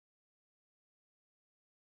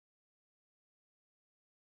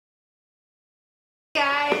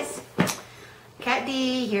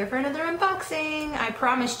Kathy, here for another unboxing. I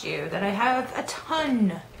promised you that I have a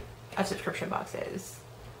ton of subscription boxes.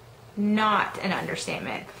 Not an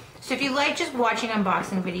understatement. So if you like just watching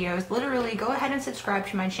unboxing videos, literally go ahead and subscribe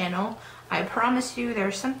to my channel. I promise you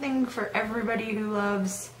there's something for everybody who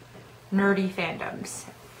loves nerdy fandoms.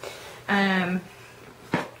 I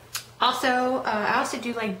also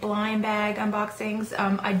do like blind bag unboxings.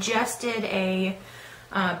 I just did a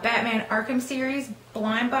Batman Arkham series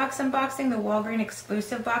blind box unboxing, the Walgreens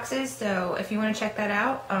exclusive boxes. So if you want to check that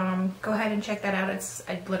out, go ahead and check that out.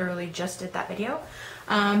 I literally just did that video.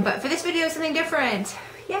 But for this video, something different.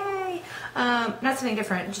 Yay! Not something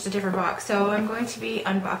different, just a different box. So I'm going to be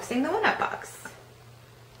unboxing the 1UP box.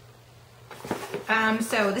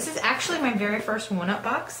 So this is actually my very first 1UP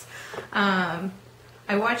box.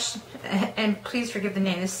 I watched, and please forgive the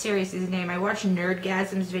name, this series is name. I watched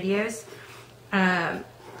Nerdgasm's videos,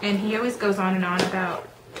 and he always goes on and on about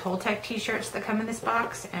Toltec t-shirts that come in this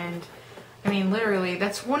box, and I mean literally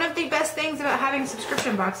that's one of the best things about having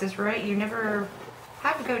subscription boxes, right? You never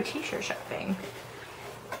have to go t-shirt shopping.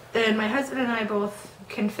 Then my husband and I both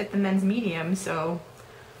can fit the men's medium, so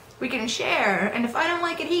we can share, and if I don't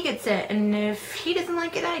like it, he gets it, and if he doesn't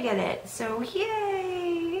like it, I get it, so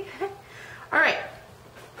yay! Alright.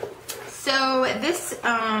 So this,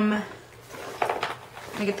 let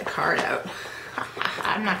me get the card out.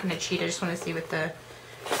 I'm not going to cheat, I just want to see what the,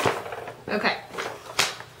 okay.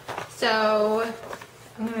 So,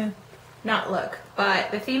 I'm going to not look,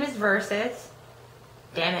 but the theme is versus.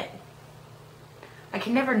 Damn it. I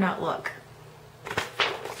can never not look.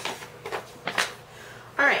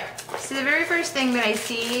 Alright, so the very first thing that I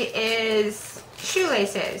see is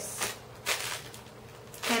shoelaces.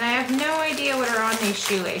 And I have no idea what are on these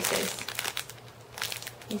shoelaces.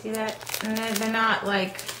 You see that? And they're not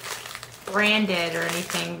like branded or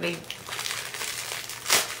anything.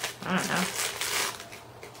 I don't know.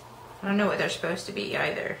 I don't know what they're supposed to be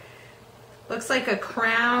either. Looks like a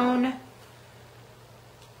crown.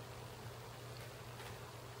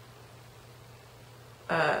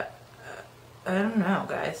 I don't know,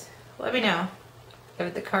 guys. Let me know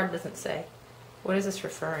if the card doesn't say. What is this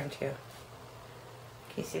referring to? Can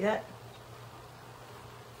you see that?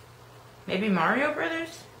 Maybe Mario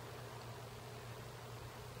Brothers?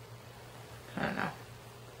 I don't know.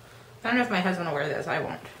 I don't know if my husband will wear those. I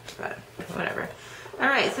won't, but whatever.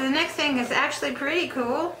 Alright, so the next thing is actually pretty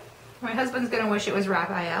cool. My husband's going to wish it was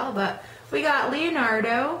Raphael, but we got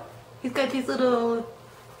Leonardo. He's got these little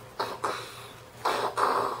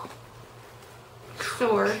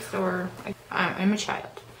swords, or I'm a child.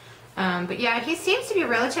 But yeah, he seems to be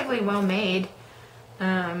relatively well made.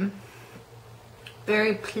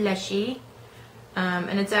 Very plushy.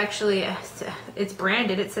 And it's actually, it's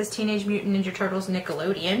branded. It says Teenage Mutant Ninja Turtles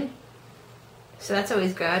Nickelodeon. So that's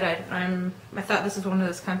always good. I thought this was one of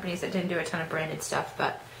those companies that didn't do a ton of branded stuff,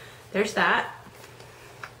 but there's that.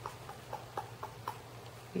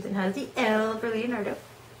 It has the L for Leonardo.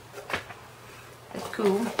 That's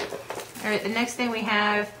cool. Alright, the next thing we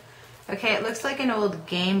have, okay, it looks like an old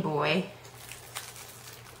Game Boy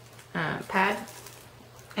pad.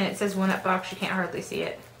 And it says 1UP box, you can't hardly see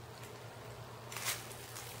it.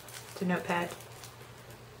 It's a notepad.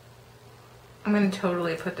 I'm going to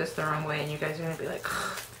totally put this the wrong way and you guys are going to be like,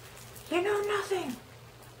 you know nothing.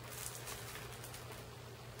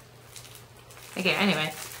 Okay,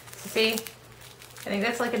 anyway, so see, I think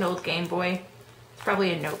that's like an old Game Boy. It's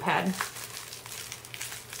probably a notepad.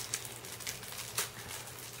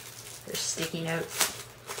 There's sticky notes.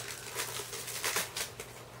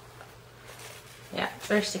 Yeah,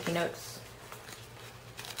 there's sticky notes.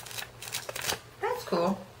 That's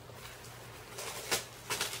cool.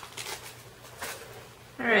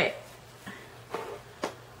 Alright.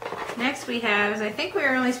 Next we have, I think we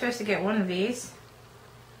were only supposed to get one of these.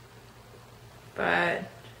 But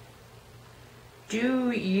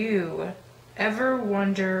do you ever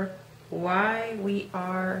wonder why we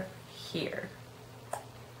are here?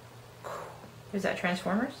 Is that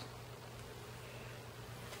Transformers?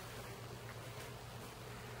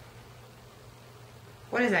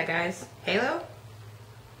 What is that, guys? Halo?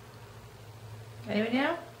 Anybody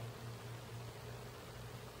know?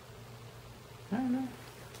 I don't know.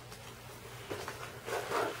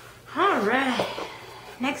 Alright.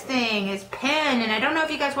 Next thing is pen, and I don't know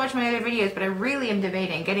if you guys watch my other videos, but I really am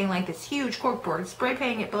debating getting like this huge corkboard, spray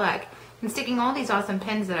painting it black, and sticking all these awesome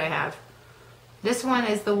pens that I have. This one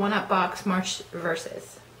is the 1UP box March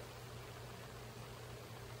Versus.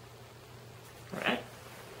 Alright.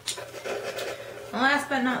 And last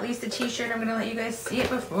but not least, the t-shirt. I'm going to let you guys see it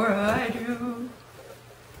before I do.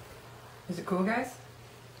 Is it cool, guys?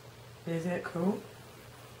 Is it cool?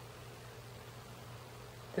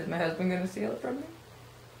 Is my husband gonna steal it from me?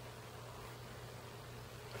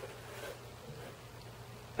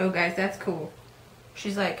 Oh guys, that's cool.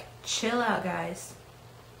 She's like, chill out guys.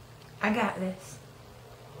 I got this.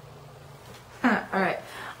 Alright,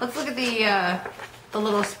 let's look at the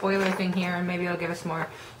little spoiler thing here and maybe it'll give us more.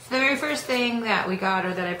 So the very first thing that we got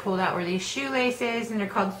or that I pulled out were these shoelaces, and they're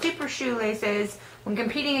called super shoelaces. When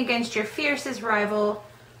competing against your fiercest rival,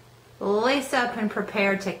 lace up and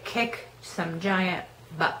prepare to kick some giant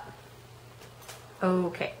butt.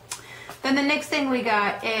 Okay. Then the next thing we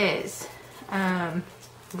got is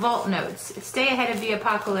vault notes. Stay ahead of the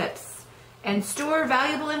apocalypse and store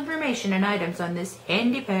valuable information and items on this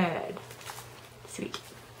handy pad. Sweet.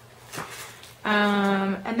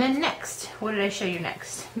 And then next, what did I show you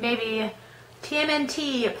next? Maybe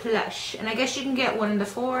TMNT plush, and I guess you can get one of the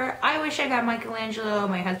 4. I wish I got Michelangelo.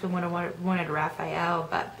 My husband would have wanted Raphael,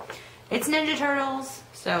 but it's Ninja Turtles,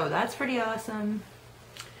 so that's pretty awesome.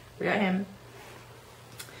 We got him.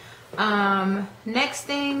 Next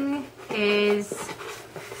thing is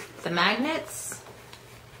the magnets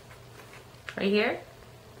right here,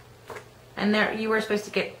 and there you were supposed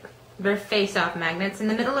to get their face-off magnets. In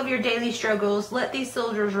the middle of your daily struggles, let these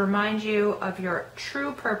soldiers remind you of your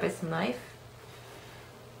true purpose in life.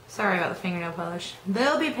 Sorry about the fingernail polish.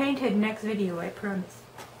 They'll be painted next video, I promise.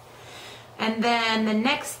 And then the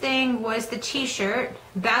next thing was the t-shirt,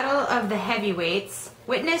 Battle of the Heavyweights.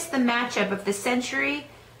 Witness the matchup of the century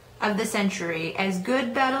as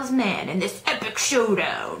good battles man in this epic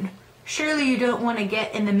showdown. Surely you don't want to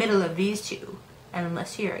get in the middle of these two,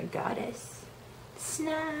 unless you're a goddess.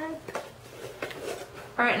 Snap.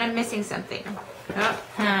 Alright, and I'm missing something. Oh,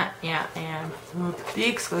 yeah, and the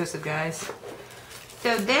exclusive, guys.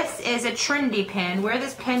 So this is a trendy pin. Wear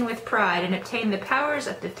this pin with pride and obtain the powers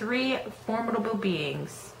of the 3 formidable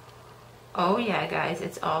beings. Oh yeah, guys,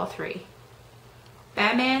 it's all 3.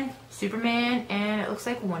 Batman, Superman, and it looks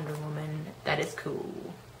like Wonder Woman. That is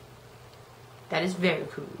cool. That is very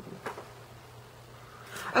cool.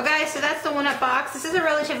 Okay, so that's the 1-Up box. This is a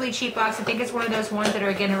relatively cheap box. I think it's one of those ones that are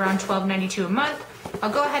again around $12.92 a month. I'll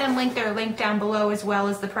go ahead and link their link down below as well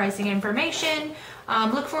as the pricing information.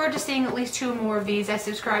 Look forward to seeing at least 2 more of these. I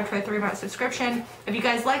subscribed to a 3-month subscription. If you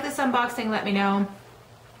guys like this unboxing, let me know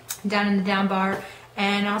down in the down bar.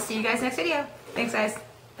 And I'll see you guys next video. Thanks, guys.